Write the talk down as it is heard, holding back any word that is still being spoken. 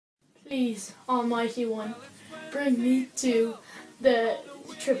Please, Almighty One, bring me to the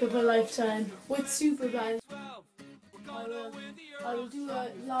trip of a lifetime with SuperValu. I will do a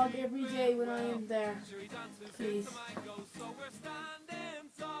vlog every day when I am there. Please.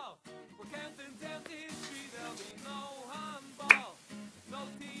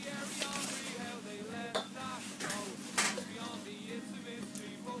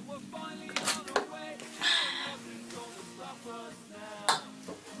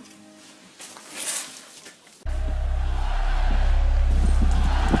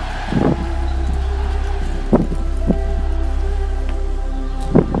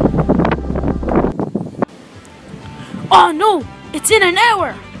 Oh no! It's in an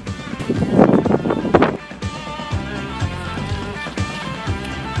hour!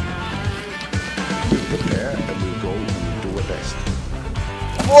 Prepare and we'll go do our best.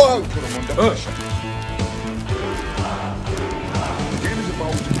 Whoa! Put them under pressure. The game is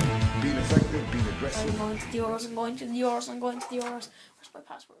about being effective, being aggressive. I'm going to the Euros, I'm going to the Euros, I'm going to the Euros. Where's my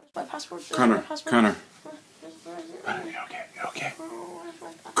passport? Where's my passport? Connor, Connor. You're okay.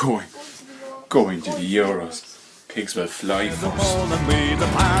 Going to the Euros. Pigs will fly first. And we the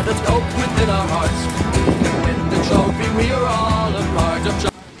part that's hope within our hearts. Win the trophy, we are all a part of.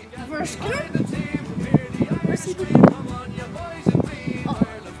 Where's Skinner? Where's he? Oh,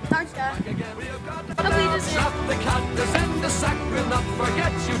 danke. I'll be just Shop the cactus and the sack will not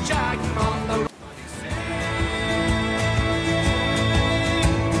forget you, Jack, from the.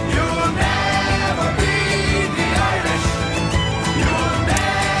 You'll never beat the Irish. You'll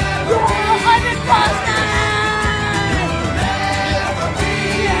never beat the Irish.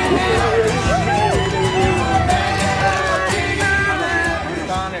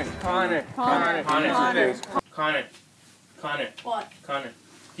 Connor. What? Connor.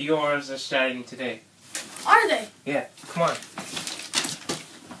 The Euros are starting today. Are they? Yeah, come on.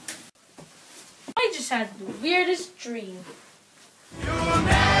 I just had the weirdest dream. You'll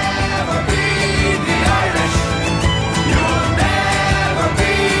never beat the Irish. You'll never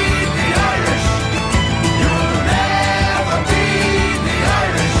beat the Irish. You'll never beat the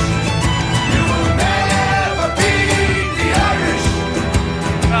Irish. You'll never beat the Irish.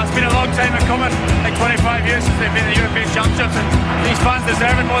 Well, it's been a long time coming, like 25 years since they've been the European Championships, and these fans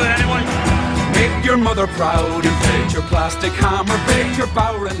deserve it more than anyone. Make your mother proud, inflate your plastic hammer, break your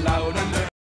bower and loud and